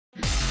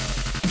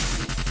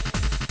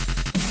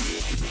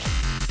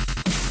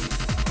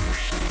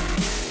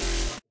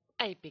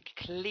A big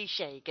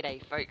cliche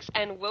g'day folks,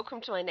 and welcome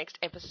to my next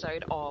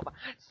episode of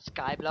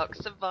Skyblock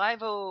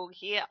Survival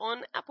here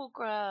on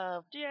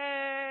Applecraft.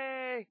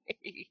 Yay!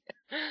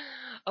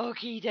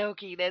 Okie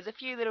dokie, there's a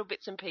few little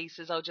bits and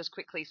pieces I'll just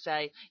quickly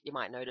say. You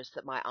might notice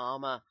that my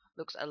armor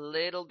looks a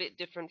little bit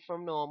different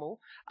from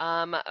normal,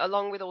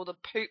 along with all the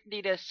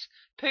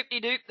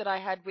poop-de-doop that I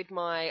had with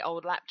my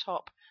old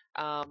laptop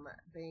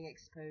being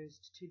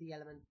exposed to the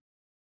element.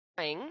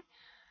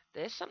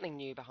 There's something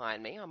new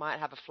behind me. I might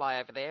have a fly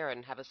over there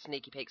and have a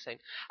sneaky peek soon.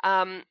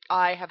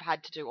 I have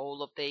had to do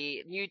all of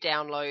the new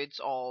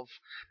downloads of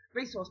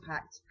resource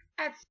packs,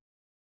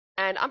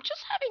 and I'm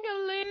just having a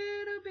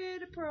little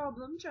bit of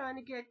problem trying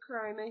to get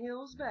Chroma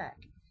Hills back.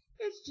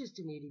 It's just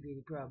a nitty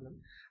bitty problem.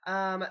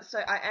 So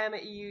I am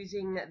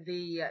using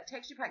the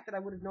texture pack that I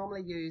would have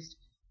normally used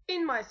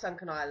in my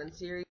Sunken Island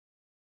series.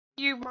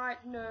 You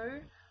might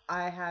know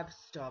I have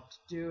stopped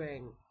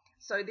doing.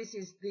 So this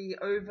is the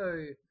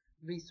OVO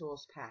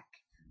resource pack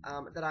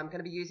that I'm going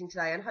to be using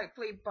today, and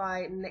hopefully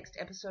by next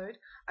episode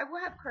I will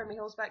have Chroma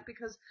Hills back,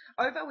 because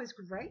OVO is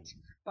great,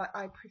 but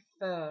I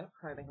prefer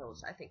Chroma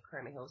Hills. I think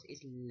Chroma Hills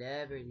is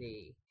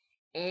lovely.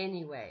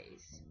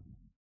 Anyways,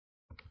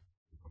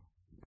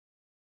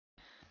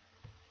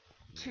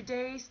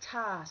 today's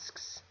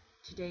tasks.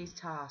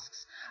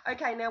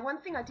 Okay, now one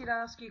thing I did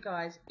ask you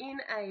guys in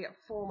a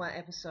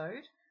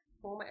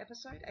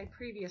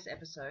previous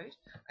episode,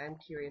 I am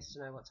curious to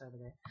know what's over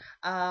there,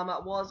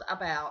 was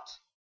about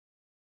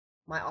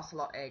my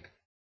ocelot egg.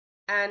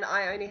 And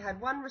I only had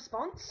one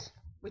response,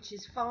 which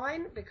is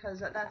fine,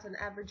 because that's an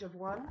average of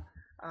one.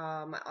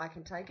 I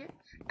can take it.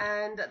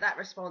 And that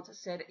response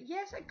said,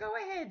 yes, go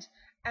ahead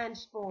and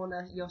spawn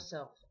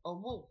yourself a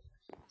wolf.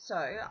 So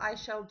I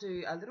shall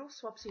do a little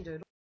swapsy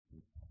doodle.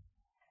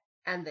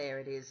 And there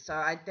it is. So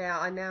I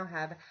now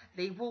have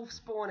the wolf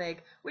spawn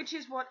egg, which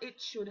is what it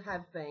should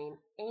have been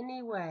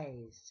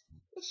anyways.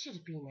 It should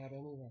have been that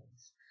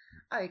anyways.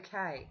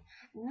 Okay,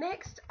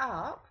 next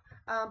up,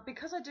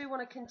 because I do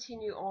want to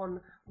continue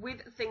on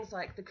with things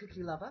like the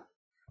cookie lover,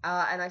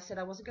 and I said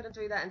I wasn't going to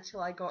do that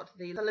until I got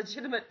the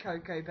legitimate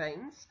cocoa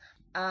beans.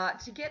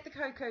 To get the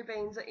cocoa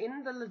beans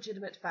in the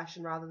legitimate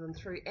fashion rather than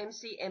through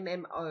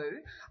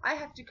MCMMO, I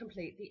have to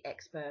complete the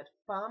Expert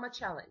Farmer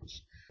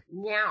Challenge.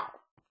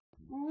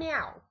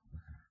 Now,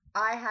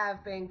 I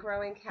have been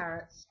growing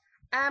carrots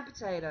and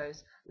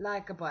potatoes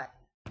like a butt.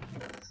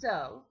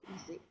 So, you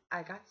see,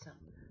 I got some.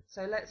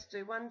 So let's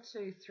do 1,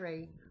 2,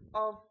 3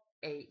 of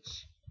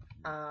each.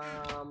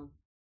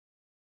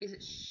 Is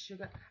it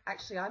sugar?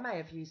 Actually, I may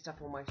have used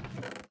up all my...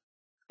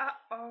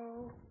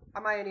 Uh-oh. I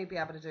may only be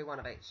able to do one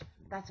of each.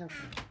 That's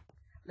okay.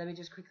 Let me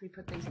just quickly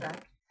put these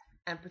back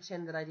and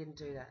pretend that I didn't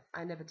do that.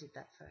 I never did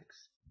that,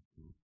 folks.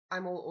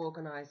 I'm all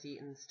organised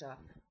eating stuff.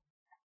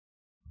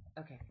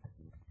 Okay.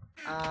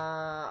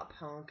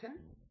 Pumpkin.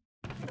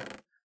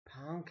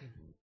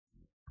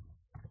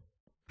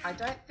 I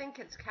don't think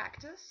it's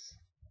cactus.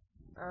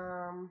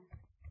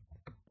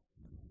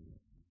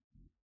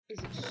 Is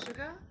it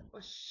sugar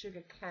or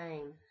sugar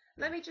cane?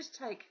 Let me just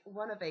take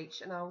one of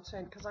each and I'll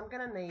turn, because I'm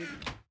going to need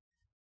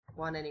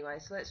one anyway,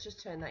 so let's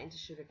just turn that into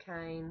sugar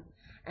cane.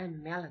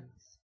 And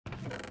melons.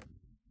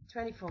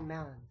 24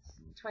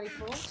 melons.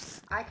 24?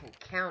 I can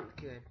count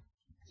good.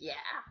 Yeah!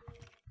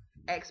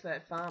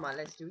 Expert farmer,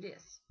 let's do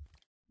this.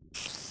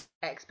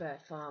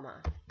 Expert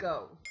farmer,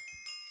 go.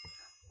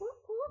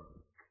 Whoop,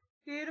 whoop.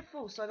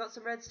 Beautiful, so I got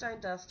some redstone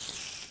dust.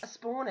 A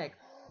spawn egg.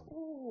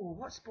 Ooh,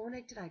 what spawn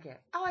egg did I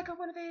get? Oh, I got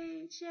one of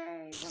each.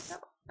 Yay. What's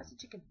that? That's a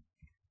chicken.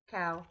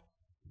 Cow.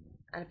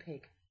 And a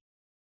pig.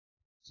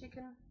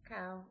 Chicken,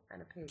 cow,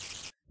 and a pig.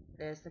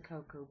 There's the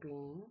cocoa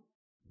bean.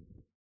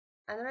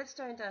 And the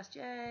redstone dust.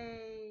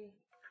 Yay.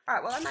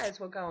 Alright, well I may as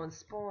well go and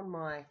spawn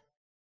my...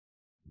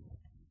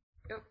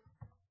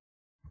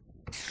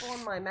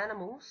 Spawn my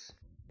manimals.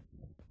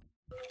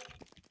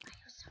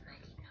 You're so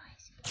making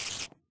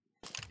noisy.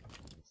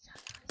 So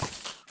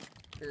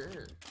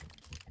noisy.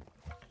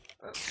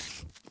 Oh.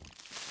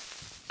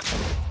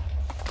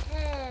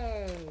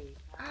 Hey!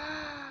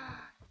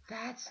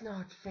 That's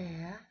not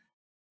fair.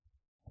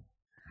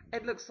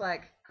 It looks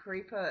like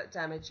creeper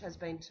damage has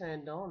been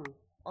turned on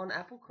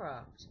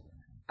Applecraft.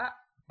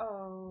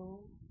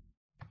 Uh-oh.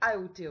 I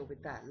will deal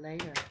with that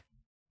later.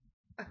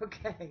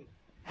 Okay.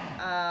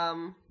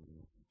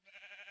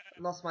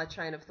 Lost my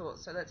train of thought,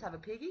 so let's have a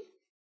piggy.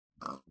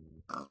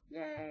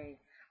 Yay!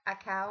 A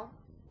cow.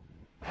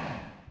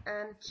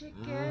 And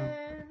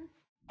chicken.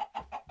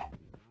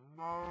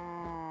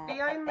 The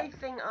only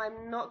thing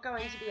I'm not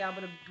going to be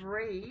able to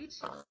breed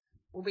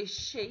will be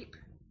sheep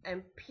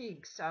and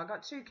pigs. So I've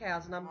got 2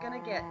 cows, and I'm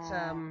gonna get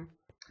some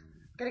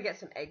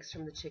eggs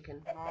from the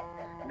chicken.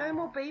 No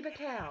more beaver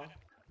cow.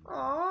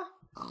 Aw,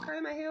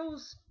 Chroma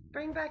Hills,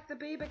 bring back the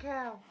beaver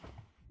cow.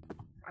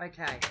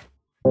 Okay.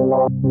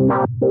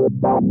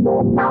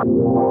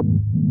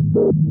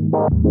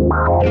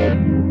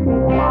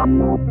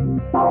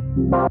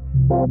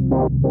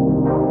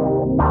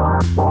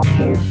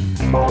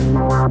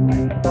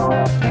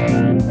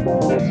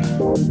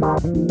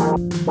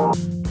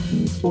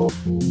 The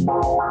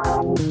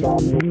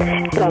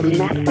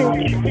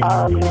message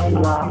of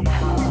love.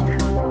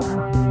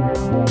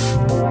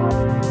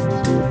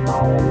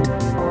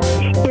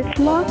 Is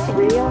love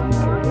real?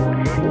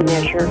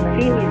 Measure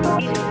feelings.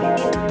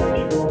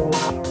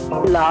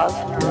 Love,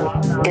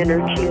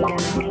 energy,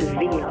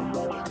 zeal.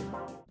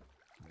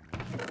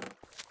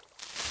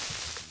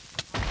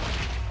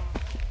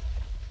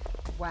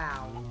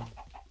 Wow.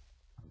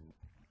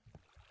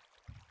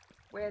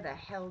 Where the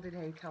hell did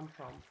he come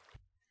from?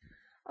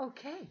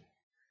 Okay.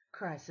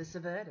 Crisis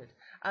averted.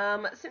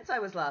 Since I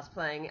was last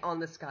playing on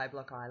the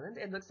Skyblock Island,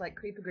 it looks like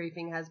creeper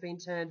griefing has been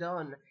turned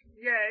on.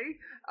 Yay!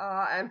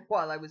 And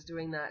while I was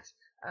doing that,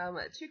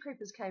 2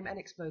 creepers came and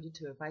exploded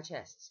 2 of my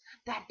chests.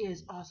 That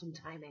is awesome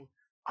timing.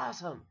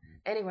 Awesome.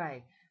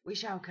 Anyway, we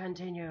shall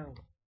continue.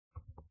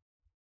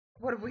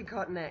 What have we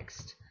got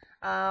next?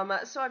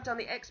 So I've done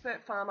the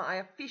expert farmer. I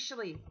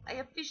officially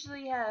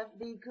have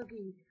the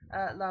cookie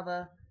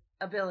lover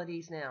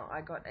abilities now. I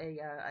got a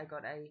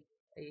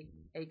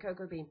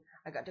cocoa bean.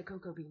 I got the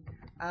cocoa bean.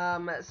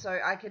 So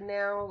I can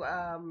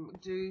now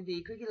do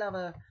the cookie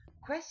lover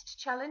quest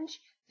challenge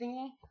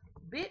thingy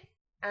bit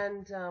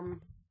and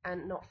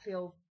not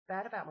feel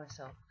bad about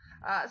myself.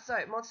 So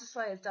Monster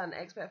Slayer's done,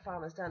 expert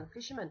farmer's done,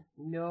 fisherman.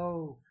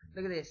 No,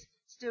 look at this.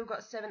 Still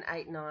got 7,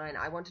 8, 9.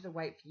 I wanted to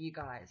wait for you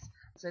guys.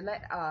 So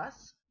let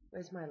us.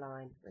 Where's my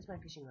line? Where's my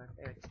fishing line?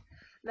 There it is.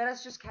 Let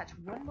us just catch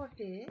one more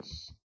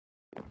fish.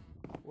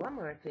 One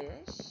more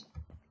fish.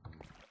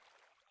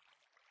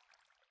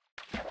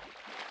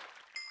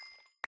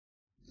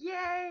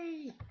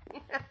 Yay!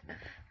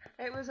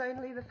 It was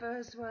only the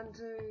first one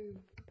too.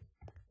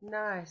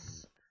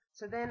 Nice.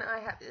 So then I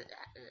have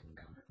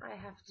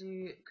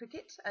to cook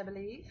it, I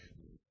believe.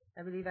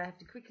 I have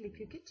to quickly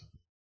cook it.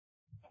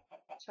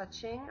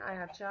 Cha-ching, I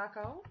have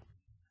charcoal.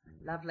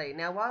 Lovely.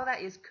 Now while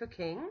that is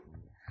cooking,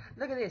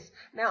 look at this.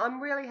 Now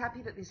I'm really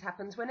happy that this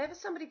happens. Whenever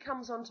somebody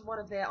comes onto one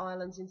of their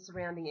islands in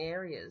surrounding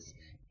areas,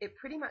 it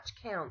pretty much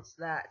counts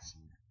that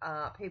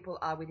people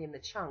are within the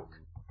chunk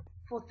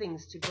for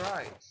things to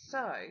grow.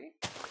 So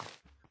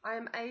I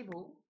am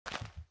able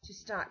to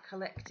start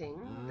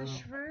collecting the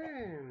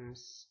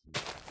shrooms.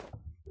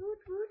 Woot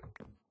woot.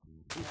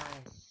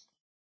 Nice.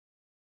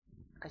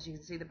 As you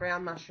can see, the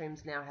brown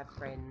mushrooms now have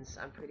friends.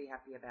 I'm pretty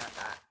happy about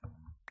that.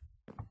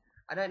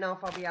 I don't know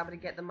if I'll be able to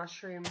get the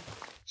mushroom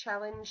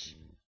challenge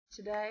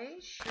today,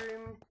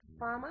 shroom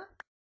farmer,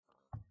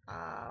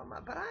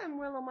 but I am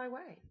well on my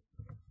way.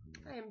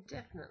 I am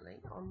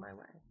definitely on my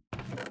way.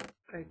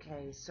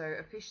 Okay, so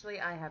officially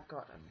I have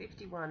got a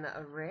 51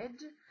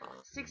 red,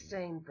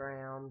 16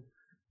 brown.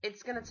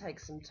 It's going to take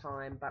some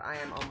time, but I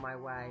am on my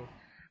way.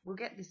 We'll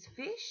get this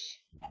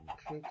fish.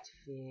 Cooked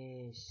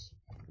fish.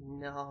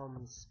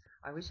 Noms.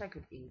 I wish I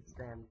could eat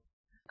them,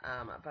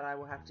 but I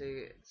will have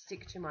to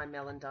stick to my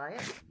melon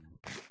diet.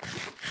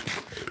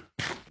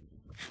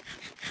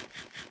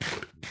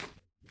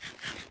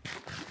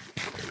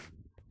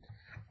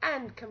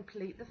 And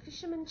complete the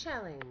fisherman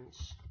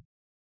challenge.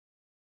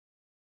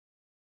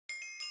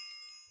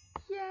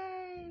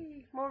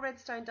 Yay! More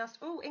redstone dust.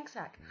 Ooh, ink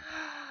sac.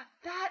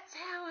 That's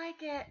how I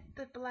get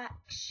the black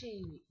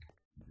sheep.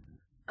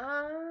 Now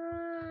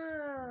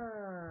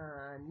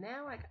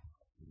I got...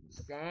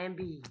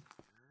 Zambi,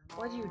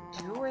 what are you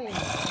doing?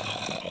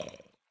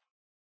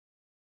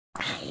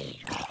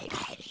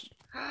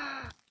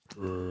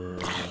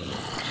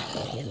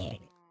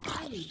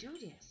 Why you do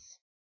this?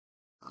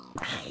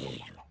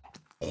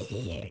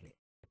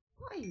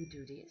 Why you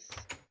do this?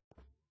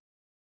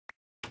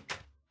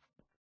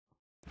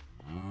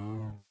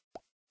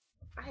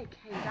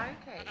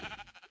 Okay.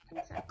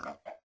 Exactly.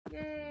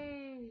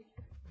 Yay!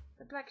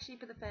 The black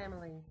sheep of the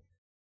family.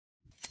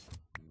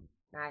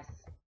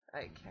 Nice.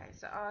 Okay,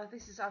 so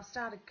I've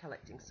started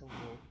collecting some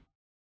wool.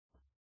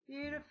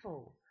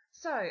 Beautiful.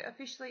 So,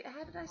 officially,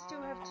 how did I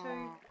still have 2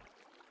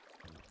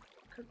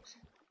 cooked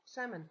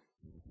salmon?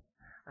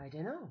 I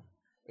don't know.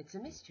 It's a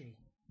mystery.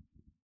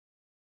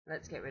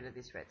 Let's get rid of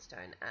this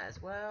redstone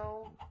as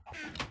well.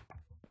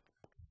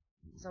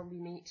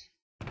 Zombie meat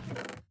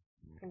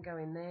can go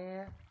in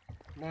there.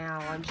 Now,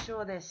 I'm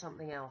sure there's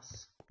something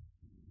else.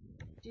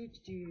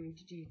 Cookie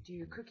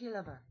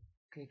lover.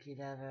 Cookie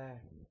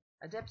lover.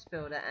 Adepts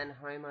builder and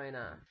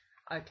homeowner.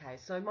 Okay,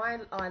 so my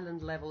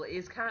island level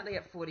is currently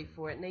at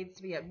 44. It needs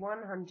to be at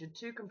 100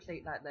 to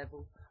complete that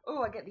level.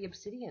 Oh, I get the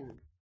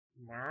obsidian.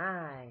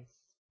 Nice.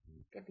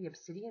 Get the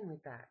obsidian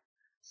with that.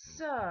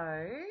 So,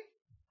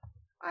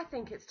 I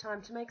think it's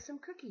time to make some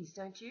cookies,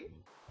 don't you?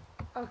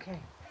 Okay.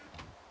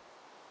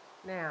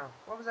 Now,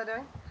 what was I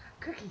doing?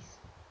 Cookies.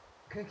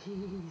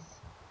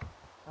 Cookies.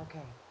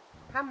 Okay.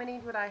 How many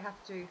would I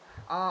have to...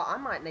 Oh, I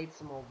might need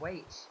some more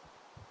wheat.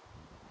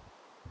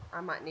 I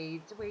might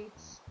need wheat.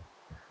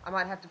 I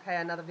might have to pay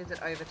another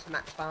visit over to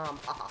Matt's farm.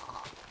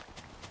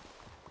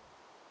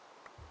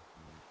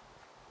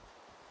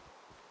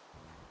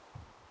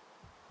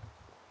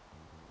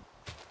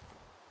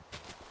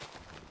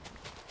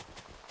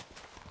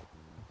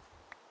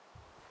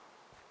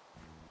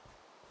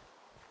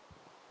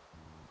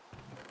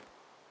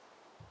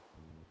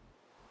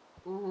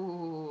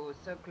 Ooh,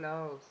 so So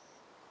close.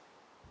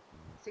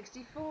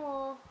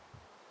 64.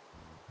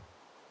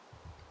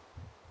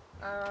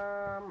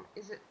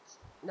 Is it?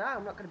 No,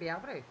 I'm not going to be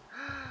able to.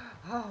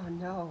 Oh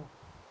no.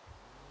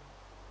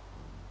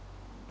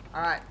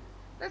 Alright,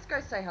 let's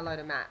go say hello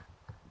to Matt.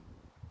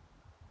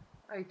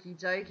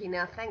 Okie dokie.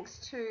 Now, thanks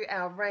to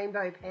our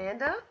rainbow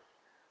panda,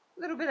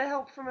 a little bit of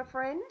help from a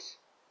friend.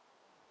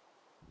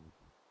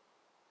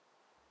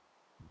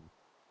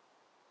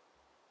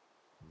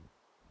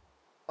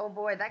 Oh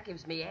boy, that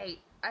gives me 8.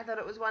 I thought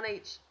it was 1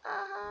 each.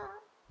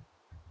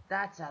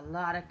 That's a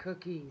lot of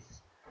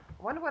cookies.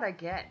 I wonder what I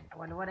get.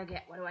 What do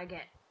I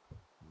get?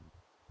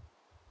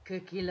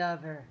 Cookie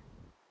lover.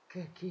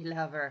 Cookie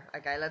lover.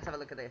 Okay, let's have a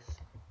look at this.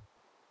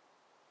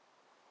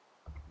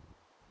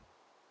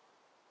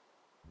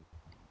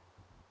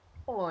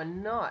 Or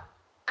not.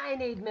 I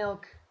need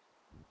milk.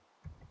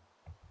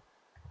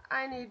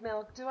 I need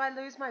milk. Do I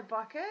lose my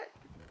bucket?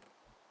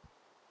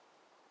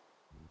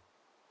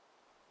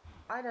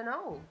 I don't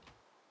know.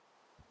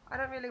 I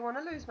don't really want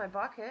to lose my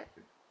bucket.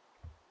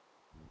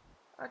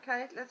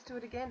 Okay, let's do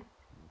it again.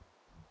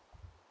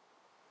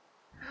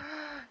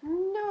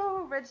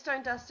 No,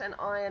 redstone dust and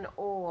iron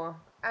ore.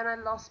 And I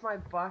lost my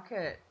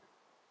bucket.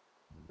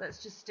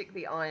 Let's just stick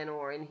the iron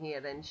ore in here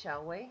then,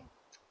 shall we?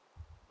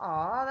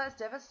 Aw, that's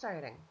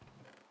devastating.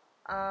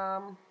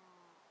 I'm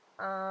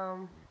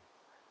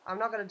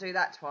not going to do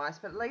that twice,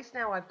 but at least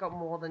now I've got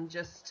more than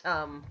just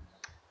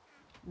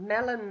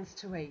melons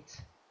to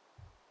eat.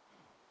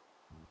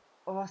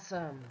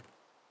 Awesome.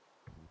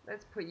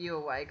 Let's put you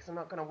away because I'm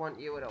not going to want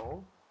you at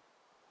all.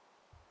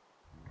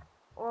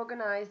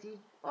 Organisey,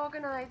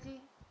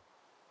 organisey.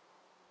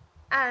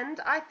 And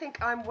I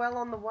think I'm well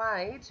on the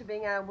way to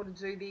being able to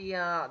do the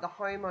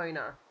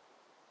homeowner.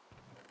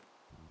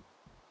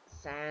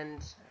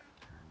 Sand.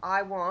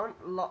 I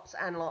want lots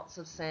and lots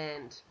of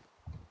sand.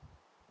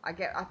 I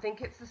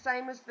think it's the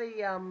same as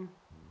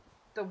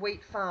the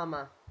wheat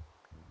farmer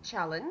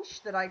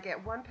challenge, that I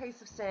get 1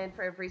 piece of sand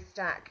for every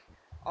stack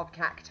of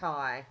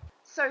cacti.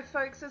 So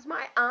folks, as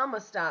my armour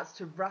starts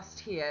to rust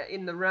here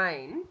in the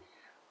rain,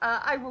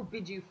 I will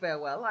bid you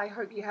farewell. I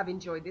hope you have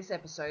enjoyed this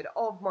episode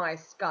of my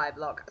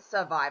Skyblock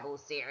Survival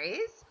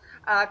series.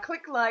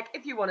 Click like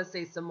if you want to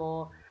see some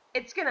more.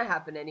 It's going to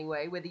happen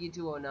anyway, whether you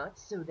do or not,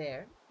 so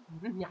there.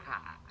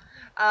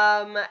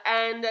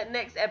 And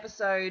next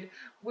episode,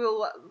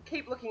 we'll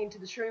keep looking into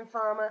the shroom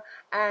farmer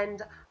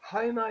and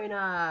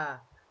homeowner.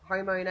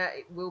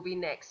 Homeowner will be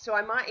next. So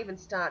I might even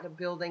start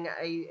building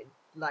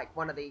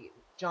one of the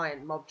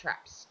giant mob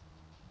traps,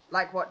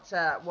 like what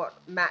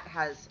Matt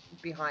has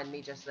behind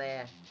me just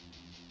there.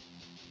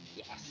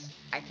 Yes,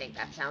 I think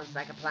that sounds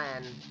like a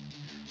plan.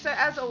 So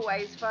as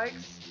always,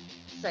 folks,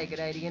 say good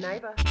day to your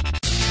neighbour.